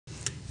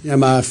Yeah,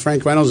 I'm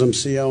Frank Reynolds. I'm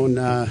CEO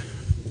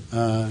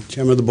and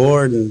chairman of the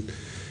board and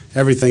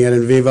everything at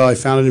InVivo. I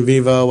founded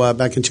InVivo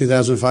back in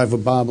 2005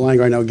 with Bob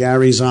Langer. I know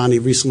Gary's on. He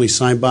recently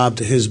signed Bob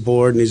to his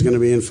board, and he's going to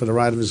be in for the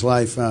ride of his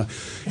life.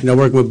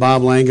 Working with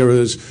Bob Langer,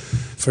 who's,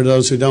 for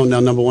those who don't know,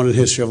 number one in the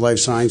history of life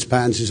science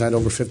patents. He's had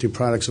over 50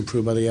 products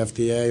approved by the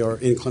FDA or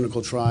in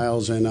clinical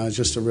trials, and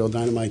just a real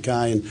dynamite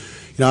guy. And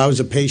I was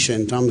a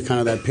patient. I'm kind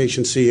of that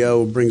patient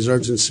CEO who brings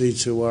urgency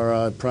to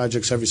our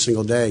projects every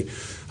single day.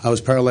 I was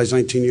paralyzed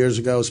 19 years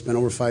ago, spent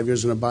over 5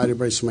 years in a body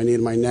brace on my knee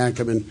and my neck.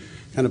 I've been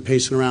kind of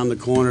pacing around the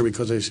corner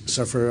because I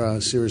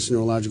suffer serious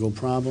neurological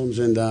problems,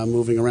 and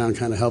moving around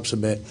kind of helps a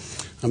bit.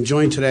 I'm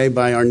joined today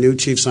by our new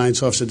Chief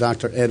Science Officer,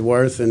 Dr. Ed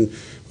Worth, and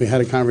we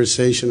had a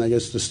conversation, I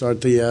guess, to start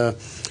the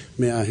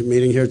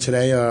meeting here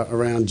today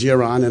around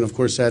Geron, and of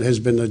course Ed has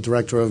been the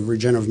Director of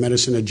Regenerative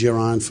Medicine at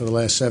Geron for the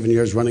last 7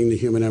 years, running the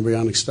human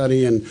embryonic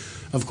study, and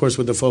of course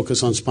with the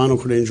focus on spinal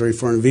cord injury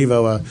for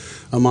InVivo,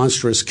 a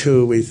monstrous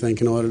coup, we think,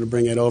 in order to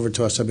bring it over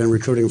to us. I've been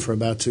recruiting for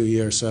about 2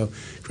 years, so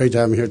great to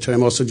have him here today.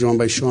 I'm also joined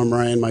by Sean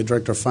Moran, my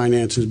Director of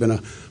Finance, who's been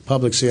a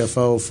public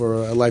CFO for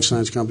life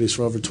science companies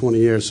for over 20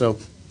 years. So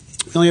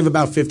we only have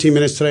about 15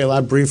 minutes today, a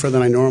lot briefer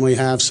than I normally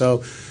have,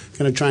 so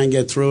going to try and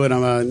get through it.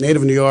 I'm a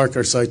native New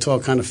Yorker, so I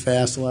talk kind of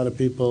fast. A lot of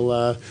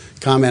people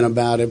comment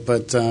about it,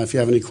 but if you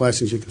have any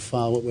questions, you can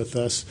follow it with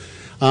us.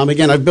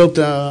 Again, I've built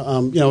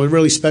a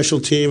really special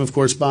team. Of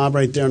course, Bob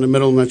right there in the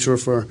middle. I'm not sure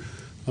if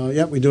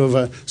we do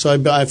have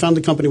so I found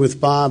the company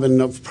with Bob,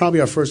 and probably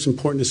our first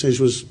important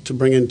decision was to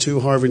bring in 2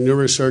 Harvard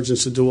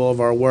neurosurgeons to do all of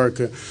our work.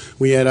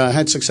 We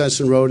had success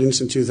in rodents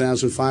in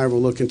 2005. We're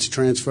looking to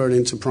transfer it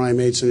into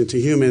primates and into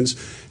humans,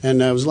 and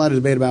there was a lot of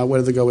debate about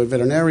whether to go with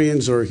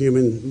veterinarians or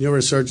human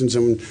neurosurgeons,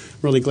 and I'm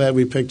really glad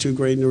we picked 2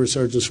 great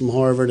neurosurgeons from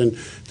Harvard, and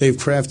they've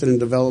crafted and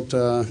developed,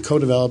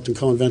 co-developed and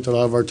co-invented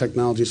all of our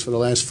technologies for the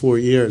last 4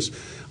 years.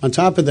 On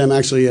top of them,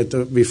 actually,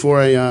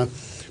 before I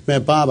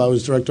met Bob, I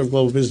was Director of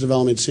Global Business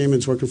Development at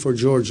Siemens, working for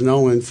George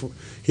Nolan.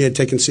 He had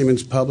taken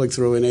Siemens public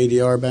through an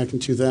ADR back in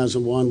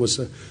 2001, was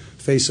the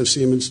face of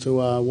Siemens to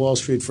Wall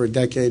Street for a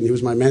decade, and he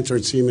was my mentor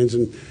at Siemens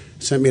and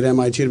sent me to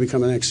MIT to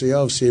become an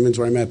ex-CEO of Siemens,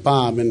 where I met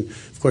Bob. And,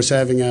 of course,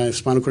 having a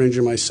spinal cord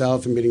injury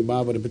myself and meeting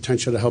Bob with the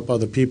potential to help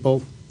other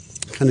people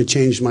kind of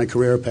changed my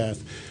career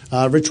path.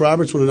 Rich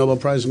Roberts won a Nobel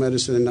Prize in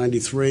Medicine in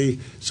 '93.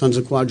 Son's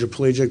a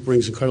quadriplegic,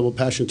 brings incredible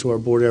passion to our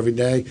board every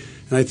day.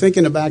 And I think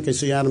in the back I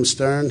see Adam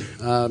Stern,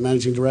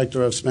 Managing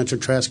Director of Spencer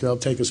Trask, who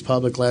helped take us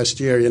public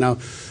last year.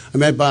 I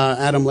met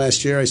Adam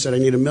last year. I said, I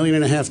need $1.5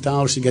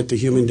 million to get the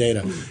human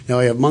data.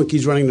 I have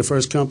monkeys running the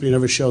first company,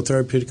 never show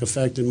therapeutic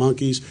effect in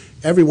monkeys.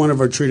 Every one of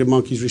our treated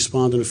monkeys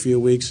respond in a few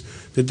weeks.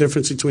 The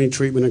difference between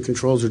treatment and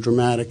controls are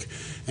dramatic.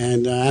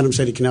 And Adam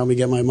said he can help me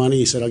get my money.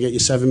 He said, I'll get you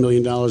 $7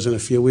 million in a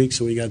few weeks.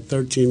 So we got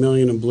 $13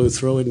 million and blew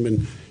through it and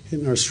been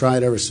hitting our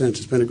stride ever since.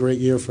 It's been a great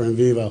year for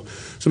InVivo.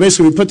 So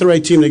basically, we put the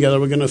right team together.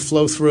 We're going to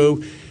flow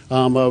through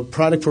a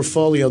product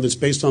portfolio that's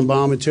based on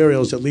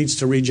biomaterials that leads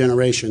to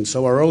regeneration.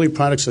 So our early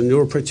products are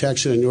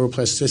neuroprotection and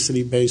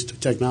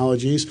neuroplasticity-based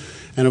technologies.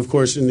 And, of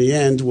course, in the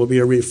end, we'll be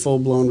a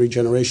full-blown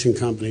regeneration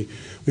company.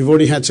 We've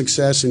already had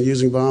success in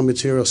using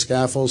biomaterial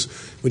scaffolds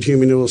with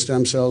human neural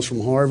stem cells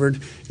from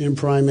Harvard in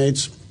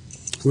primates.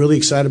 Really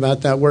excited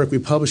about that work. We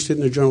published it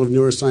in the Journal of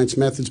Neuroscience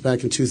Methods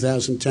back in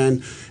 2010,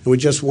 and we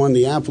just won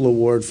the Apple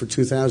Award for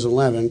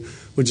 2011,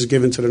 which is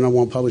given to the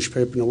 #1 published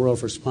paper in the world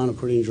for spinal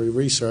cord injury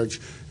research,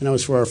 and that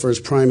was for our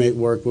first primate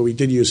work where we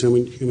did use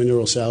human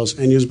neural cells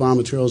and use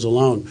biomaterials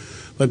alone.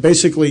 But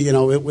basically,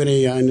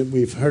 and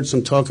we've heard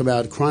some talk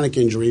about chronic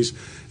injuries.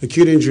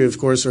 Acute injury, of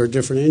course, are a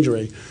different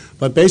injury.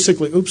 But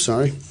basically,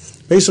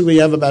 basically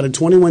you have about a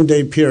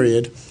 21-day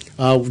period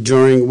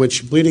during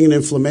which bleeding and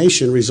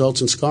inflammation results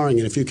in scarring.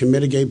 And if you can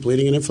mitigate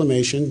bleeding and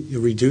inflammation, you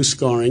reduce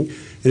scarring.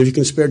 And if you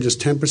can spare just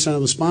 10%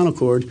 of the spinal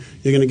cord,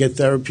 you're going to get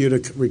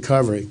therapeutic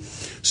recovery.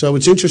 So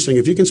it's interesting.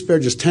 If you can spare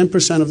just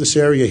 10% of this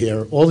area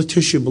here, all the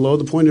tissue below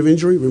the point of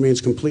injury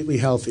remains completely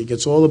healthy,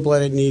 gets all the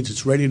blood it needs,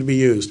 it's ready to be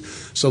used.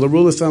 So the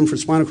rule of thumb for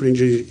spinal cord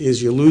injury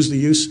is you lose the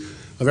use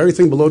of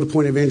everything below the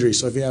point of injury.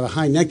 So if you have a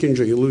high neck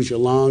injury, you lose your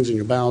lungs and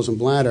your bowels and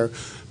bladder.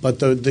 But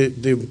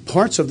the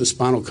parts of the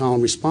spinal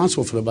column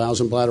responsible for the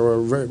bowels and bladder are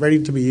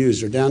ready to be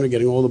used. They're down to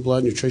getting all the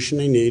blood and nutrition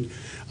they need.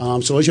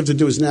 So all you have to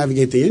do is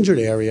navigate the injured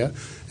area,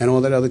 and all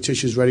that other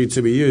tissue is ready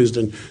to be used.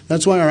 And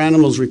that's why our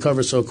animals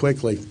recover so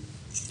quickly.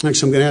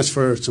 Next, I'm going to ask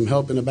for some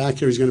help in the back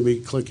here. He's going to be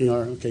clicking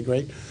okay,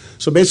 great.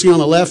 So basically on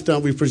the left,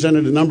 we've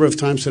presented a number of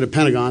times to the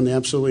Pentagon. They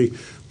absolutely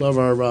love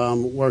our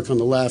work on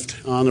the left.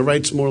 On the right,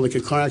 it's more like a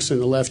car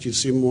accident. On the left, you'd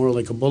see more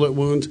like a bullet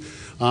wound.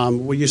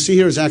 What you see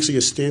here is actually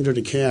a standard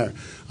of care.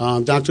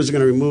 Doctors are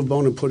going to remove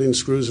bone and put in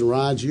screws and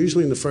rods,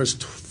 usually in the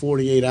first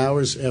 48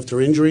 hours after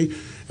injury.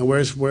 And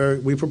where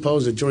we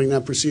propose that during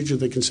that procedure,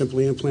 they can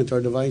simply implant our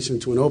device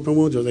into an open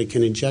wound, or they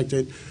can inject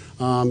it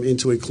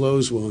into a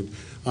closed wound.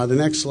 The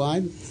next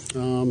slide.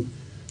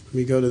 Let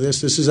me go to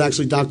this. This is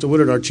actually Dr.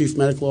 Woodard, our Chief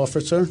Medical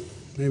Officer.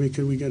 Maybe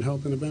could we get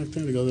help in the back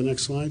there to go to the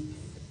next slide?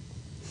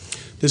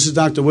 This is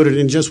Dr. Woodard.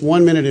 In just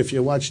 1 minute, if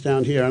you watch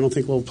down here, I don't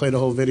think we'll play the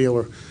whole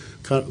video.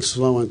 cut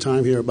slow on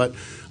time here, but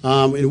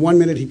in 1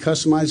 minute he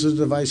customizes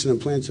the device and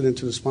implants it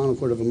into the spinal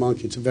cord of a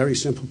monkey. It's a very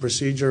simple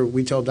procedure.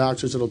 We tell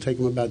doctors it'll take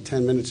them about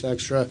 10 minutes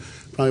extra.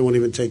 Probably won't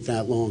even take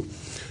that long.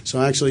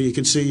 So actually you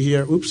can see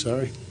here, oops,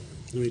 sorry.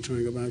 Let me try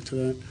and go back to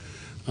that.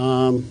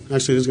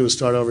 Actually, this is going to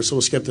start over, so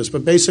we'll skip this.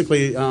 But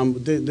basically,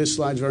 this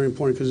slide is very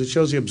important because it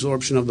shows the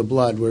absorption of the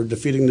blood. We're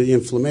defeating the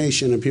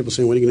inflammation, and people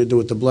saying, what are you going to do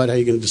with the blood? How are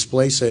you going to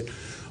displace it?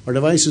 Our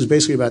device is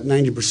basically about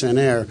 90%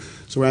 air,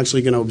 so we're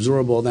actually going to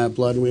absorb all that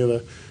blood. And we have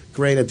a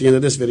great, at the end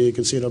of this video, you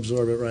can see it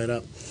absorb it right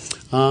up.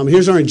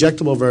 Here's our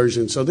injectable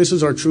version. So this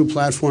is our true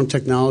platform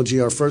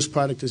technology. Our first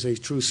product is a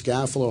true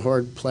scaffold or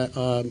hard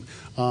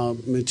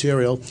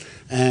material.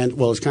 And,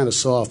 well, it's kind of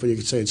soft, but you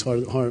could say it's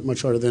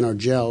much harder than our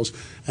gels.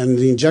 And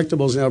the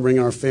injectables now bring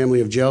our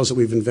family of gels that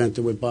we've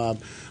invented with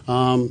Bob.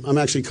 I'm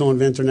actually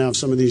co-inventor now of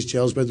some of these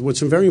gels, but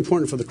what's very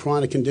important for the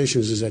chronic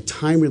conditions is that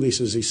time release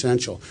is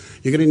essential.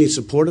 You're going to need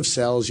supportive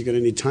cells. You're going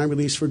to need time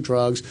release for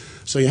drugs.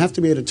 So you have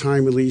to be able to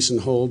time release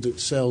and hold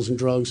cells and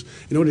drugs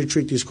in order to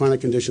treat these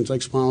chronic conditions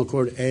like spinal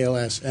cord,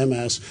 ALS,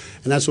 MS,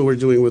 and that's what we're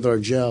doing with our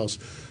gels.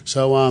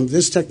 So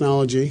this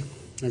technology,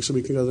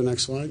 actually we can go to the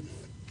next slide.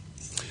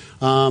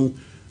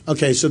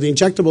 Okay, so the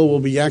injectable will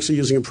be actually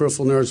using a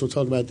peripheral nerves. We'll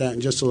talk about that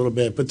in just a little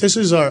bit. But this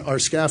is our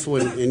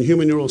scaffold in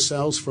human neural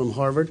cells from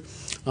Harvard.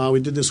 We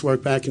did this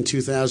work back in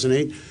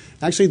 2008.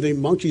 Actually, the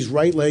monkey's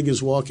right leg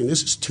is walking.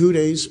 This is 2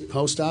 days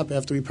post-op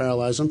after we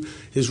paralyze him.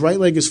 His right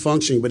leg is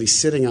functioning, but he's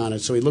sitting on it,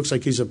 so he looks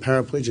like he's a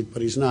paraplegic,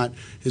 but he's not.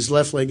 His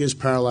left leg is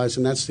paralyzed,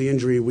 and that's the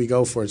injury we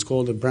go for. It's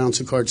called the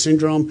Brown-Séquard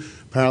syndrome,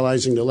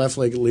 paralyzing the left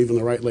leg and leaving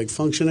the right leg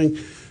functioning.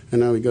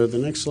 And now we go to the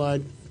next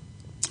slide.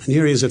 And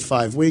here he is at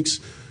 5 weeks.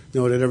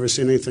 No one had ever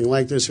seen anything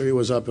like this. Here he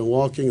was up and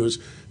walking. It was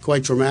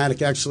quite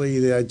dramatic. Actually,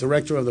 the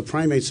director of the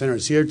Primate Center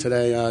is here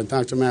today.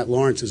 Dr. Matt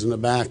Lawrence is in the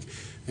back.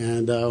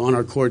 And on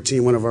our core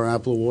team, one of our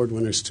Apple Award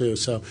winners, too.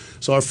 So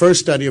our first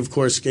study, of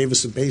course, gave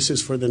us the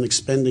basis for then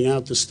expanding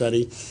out the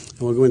study. And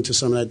we'll go into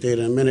some of that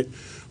data in a minute.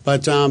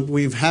 But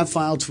we have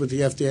filed with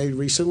the FDA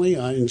recently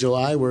in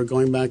July. We're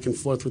going back and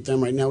forth with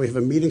them right now. We have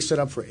a meeting set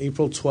up for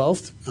April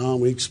 12th.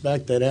 We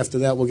expect that after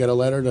that we'll get a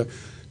letter to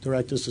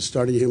direct us to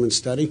start a human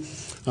study.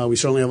 We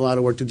certainly have a lot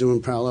of work to do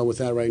in parallel with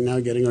that right now,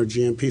 getting our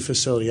GMP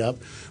facility up.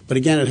 But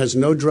again, it has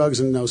no drugs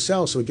and no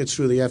cells, so it gets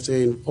through the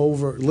FDA in a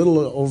little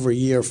over a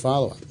year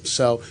follow-up.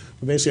 So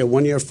we basically have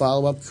 1 year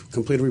follow-up,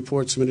 complete a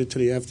report submitted to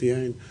the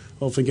FDA, and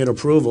hopefully get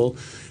approval.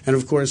 And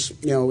of course,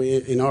 you know,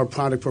 in our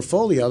product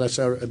portfolio, that's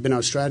been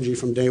our strategy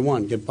from day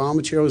one. Get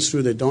biomaterials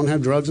through that don't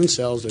have drugs and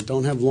cells, that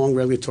don't have long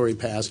regulatory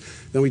paths.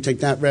 Then we take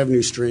that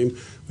revenue stream,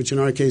 which in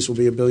our case will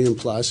be $1 billion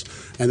plus,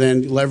 and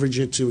then leverage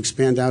it to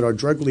expand out our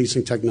drug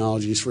releasing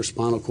technologies for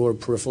spinal cord,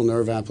 peripheral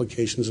nerve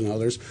applications, and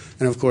others.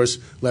 And of course,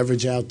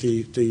 leverage out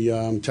the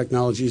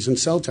technologies and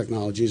cell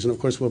technologies. And of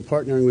course, we're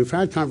partnering. We've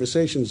had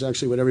conversations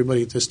actually with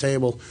everybody at this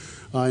table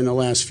in the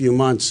last few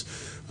months.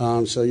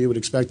 So you would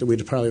expect that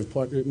we'd probably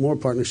have more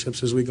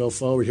partnerships as we go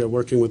forward here,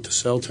 working with the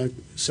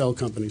cell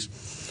companies.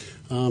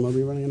 Are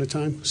we running out of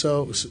time?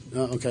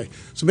 Okay.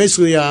 So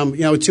basically,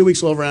 at 2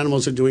 weeks, all of our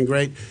animals are doing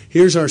great.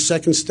 Here's our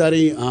second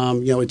study.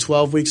 At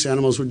 12 weeks,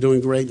 animals were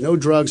doing great. No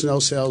drugs, no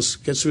cells.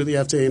 Gets through the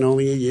FDA in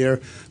only a year.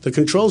 The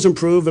controls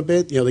improve a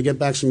bit. They get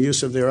back some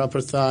use of their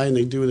upper thigh, and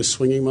they do the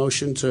swinging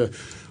motion to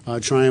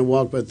try and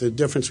walk. But the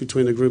difference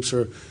between the groups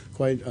are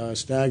quite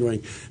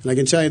staggering. And I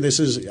can tell you this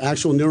is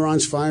actual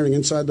neurons firing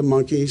inside the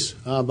monkey's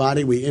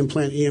body. We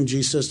implant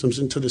EMG systems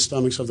into the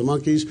stomachs of the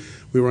monkeys.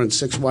 We run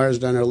 6 wires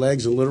down their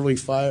legs and literally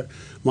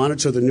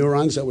monitor the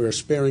neurons that we are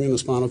sparing in the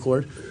spinal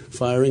cord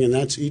firing, and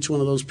that's each one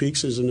of those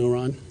peaks is a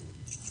neuron.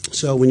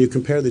 So when you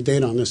compare the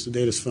data on this, the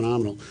data is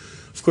phenomenal.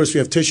 Of course, we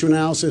have tissue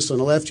analysis. On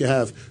the left, you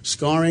have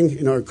scarring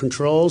in our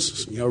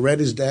controls.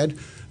 Red is dead.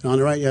 And on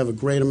the right, you have a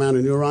great amount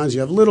of neurons. You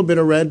have a little bit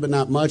of red, but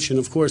not much. And,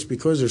 of course,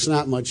 because there's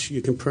not much,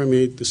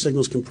 the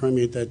signals can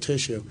permeate that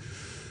tissue.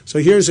 So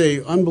here's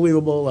an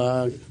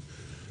unbelievable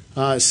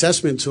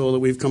assessment tool that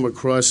we've come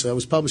across. It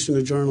was published in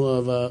the Journal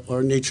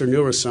of Nature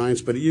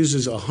Neuroscience, but it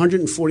uses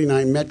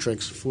 149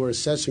 metrics for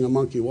assessing a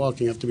monkey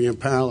walking after being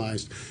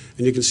paralyzed.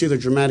 And you can see the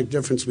dramatic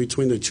difference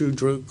between the two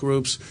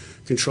groups,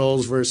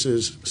 controls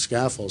versus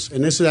scaffolds.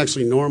 And this is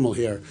actually normal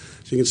here.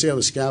 So you can see how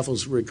the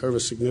scaffolds recover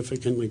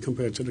significantly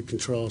compared to the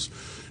controls.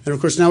 And, of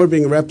course, now we're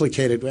being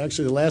replicated.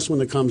 Actually, the last one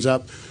that comes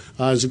up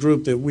is a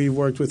group that we've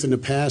worked with in the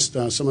past.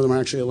 Some of them are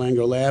actually at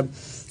Langer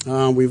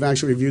Lab. We've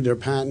actually reviewed their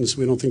patents.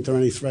 We don't think they're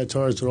any threat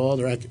to ours at all.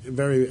 They're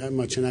very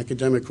much an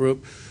academic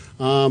group.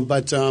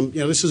 But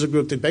this is a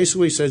group that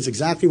basically says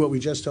exactly what we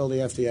just told the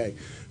FDA.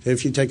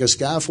 If you take a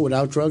scaffold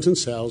without drugs and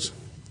cells,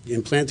 you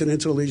implant it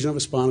into the lesion of a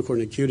spinal cord,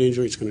 an acute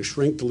injury, it's going to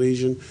shrink the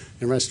lesion,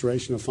 and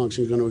restoration of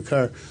function is going to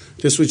occur.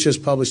 This was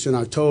just published in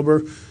October.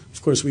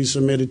 Of course, we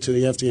submitted to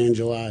the FDA in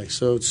July.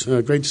 So it's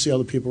great to see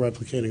other people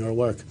replicating our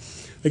work.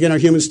 Again, our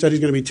human study is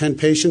going to be 10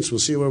 patients. We'll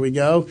see where we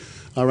go.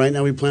 Right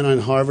now we plan on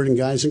Harvard and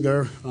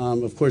Geisinger.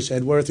 Of course,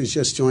 Ed Worth has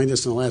just joined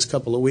us in the last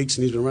couple of weeks,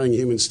 and he's been running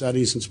human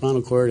studies in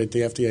spinal cord at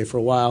the FDA for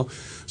a while.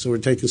 So we're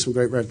taking some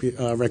great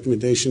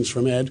recommendations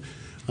from Ed.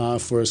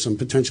 for some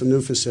potential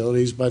new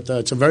facilities, but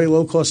it's a very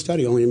low-cost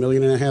study, only $1.5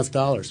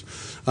 million.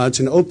 It's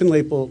an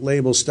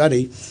open-label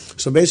study,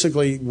 so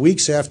basically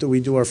weeks after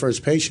we do our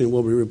first patient,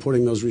 we'll be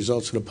reporting those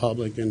results to the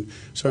public, and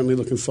certainly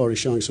looking forward to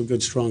showing some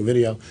good, strong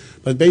video.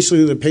 But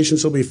basically the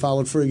patients will be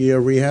followed for a year,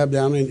 rehab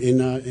down in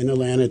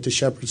Atlanta at the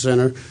Shepherd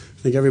Center.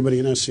 I think everybody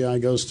in SCI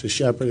goes to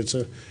Shepherd. It's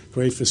a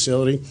great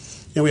facility.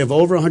 And we have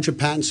over 100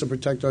 patents to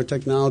protect our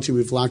technology.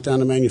 We've locked down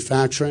the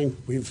manufacturing.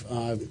 We've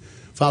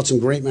filed some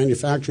great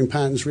manufacturing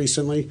patents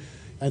recently.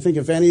 I think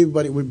if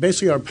anybody,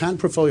 basically our patent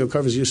portfolio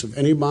covers use of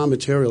any bomb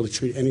material to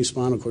treat any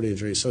spinal cord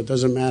injury. So it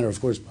doesn't matter. Of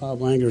course, Bob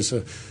Langer is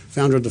the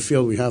founder of the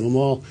field. We have them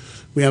all.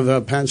 We have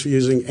patents for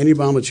using any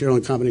bomb material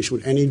in combination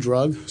with any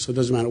drug. So it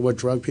doesn't matter what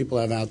drug people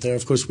have out there.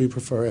 Of course, we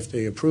prefer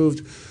FDA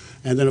approved.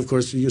 And then, of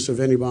course, the use of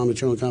any bomb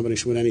material in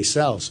combination with any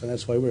cell. So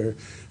that's why we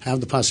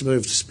have the possibility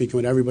of speaking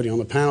with everybody on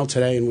the panel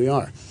today, and we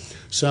are.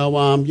 So,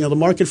 the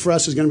market for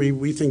us is going to be,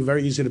 we think,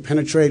 very easy to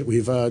penetrate.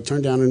 We've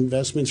turned down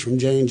investments from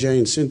J&J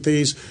and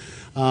Synthes.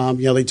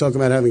 They talk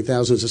about having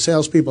thousands of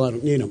salespeople. I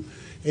don't need them.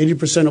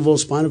 80% of all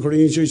spinal cord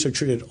injuries are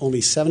treated at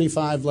only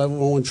 75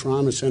 level 1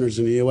 trauma centers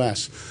in the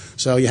U.S.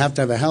 So you have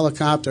to have a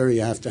helicopter.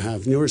 You have to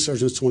have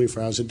neurosurgeons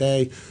 24 hours a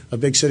day. A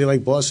big city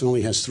like Boston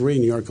only has 3.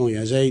 New York only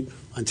has 8.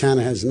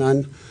 Montana has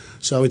none.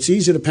 So it's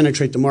easy to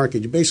penetrate the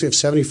market. You basically have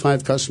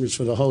 75 customers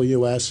for the whole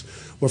U.S.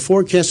 We're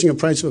forecasting a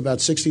price of about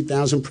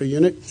 $60,000 per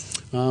unit.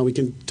 We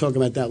can talk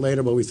about that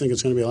later, but we think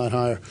it's going to be a lot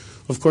higher.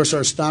 Of course,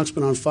 our stock's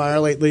been on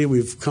fire lately.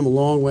 We've come a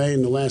long way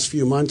in the last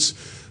few months.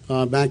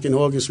 Back in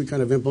August, we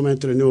kind of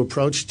implemented a new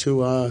approach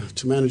to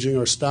managing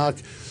our stock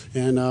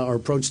and our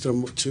approach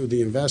to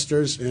the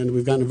investors, and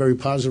we've gotten a very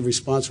positive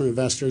response from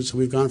investors. So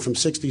we've gone from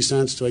 60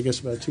 cents to, I guess,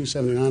 about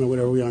 $2.79 or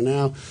whatever we are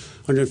now,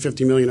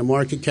 $150 million in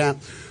market cap.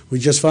 We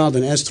just filed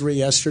an S-3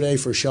 yesterday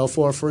for a shelf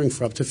offering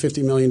for up to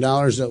 $50 million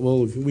that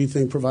will, we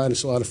think, provide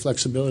us a lot of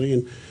flexibility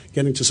in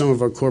getting to some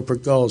of our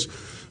corporate goals.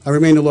 I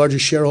remain the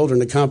largest shareholder in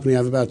the company. I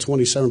have about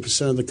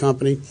 27% of the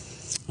company.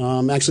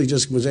 Actually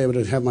just was able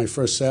to have my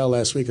first sale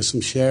last week of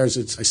some shares.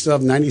 I still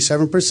have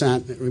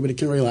 97%. Everybody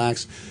can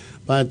relax.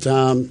 But,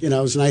 it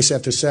was nice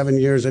after 7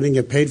 years. I didn't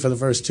get paid for the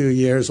first 2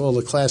 years, all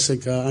the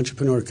classic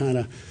entrepreneur kind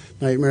of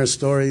nightmare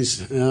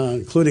stories,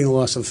 including the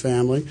loss of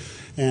family.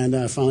 And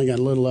I finally got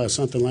a little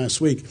something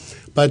last week.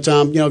 But,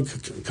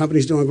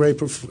 company's doing great.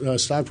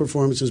 Stock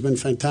performance has been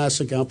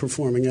fantastic,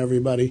 outperforming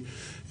everybody.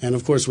 And,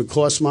 of course, with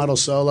cost model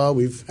solo,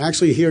 we've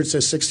actually here it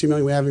says $60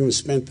 million. We haven't even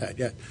spent that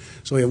yet.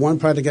 So we have 1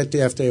 product at the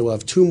FDA. We'll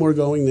have 2 more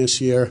going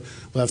this year.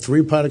 We'll have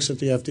 3 products at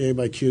the FDA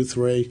by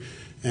Q3.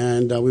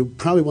 And we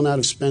probably will not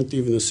have spent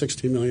even the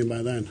 $60 million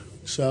by then.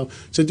 So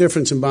it's a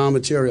difference in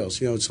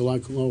biomaterials. It's a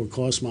lot lower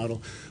cost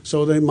model.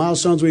 So the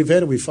milestones we've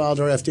hit, we filed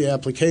our FDA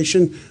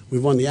application.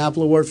 We've won the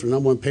Apple Award for the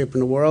 #1 paper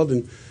in the world,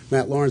 and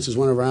Matt Lawrence is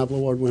one of our Apple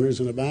Award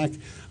winners in the back.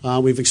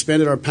 We've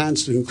expanded our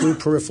patents to include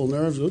peripheral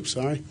nerves.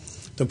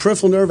 The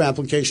peripheral nerve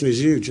application is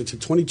huge. It's a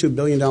 $22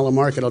 billion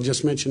market. I'll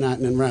just mention that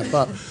and then wrap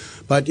up.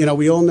 But,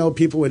 we all know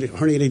people with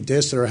herniated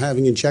discs that are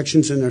having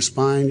injections in their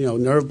spine,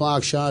 nerve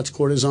block shots,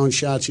 cortisone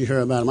shots. You hear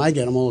about them. I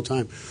get them all the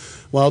time.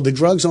 Well, the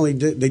drugs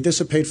they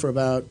dissipate for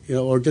about,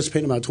 or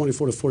dissipate in about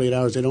 24 to 48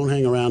 hours. They don't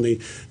hang around. They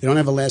don't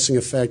have a lasting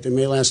effect. They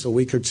may last a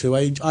week or 2.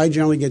 I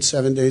generally get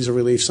 7 days of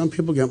relief. Some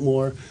people get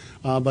more.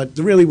 But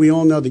really, we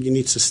all know that you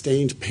need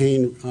sustained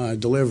pain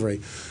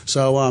delivery.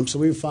 So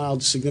we've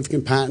filed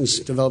significant patents,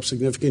 developed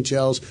significant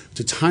gels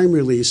to time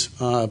release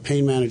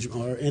pain management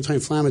or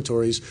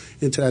anti-inflammatories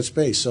into that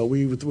space. So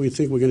we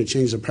think we're going to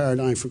change the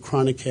paradigm for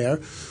chronic care.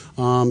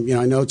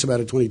 I know it's about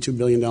a $22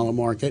 billion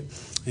market.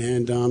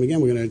 And,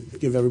 again, we're going to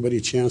give everybody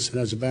a chance that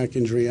has a back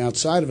injury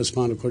outside of a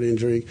spinal cord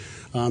injury,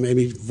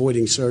 maybe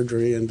avoiding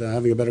surgery and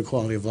having a better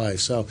quality of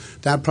life. So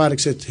that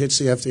product hits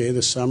the FDA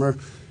this summer.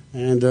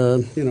 And,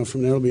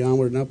 from there, it'll be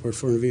onward and upward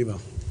for in vivo.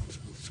 So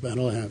that's about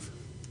all I have.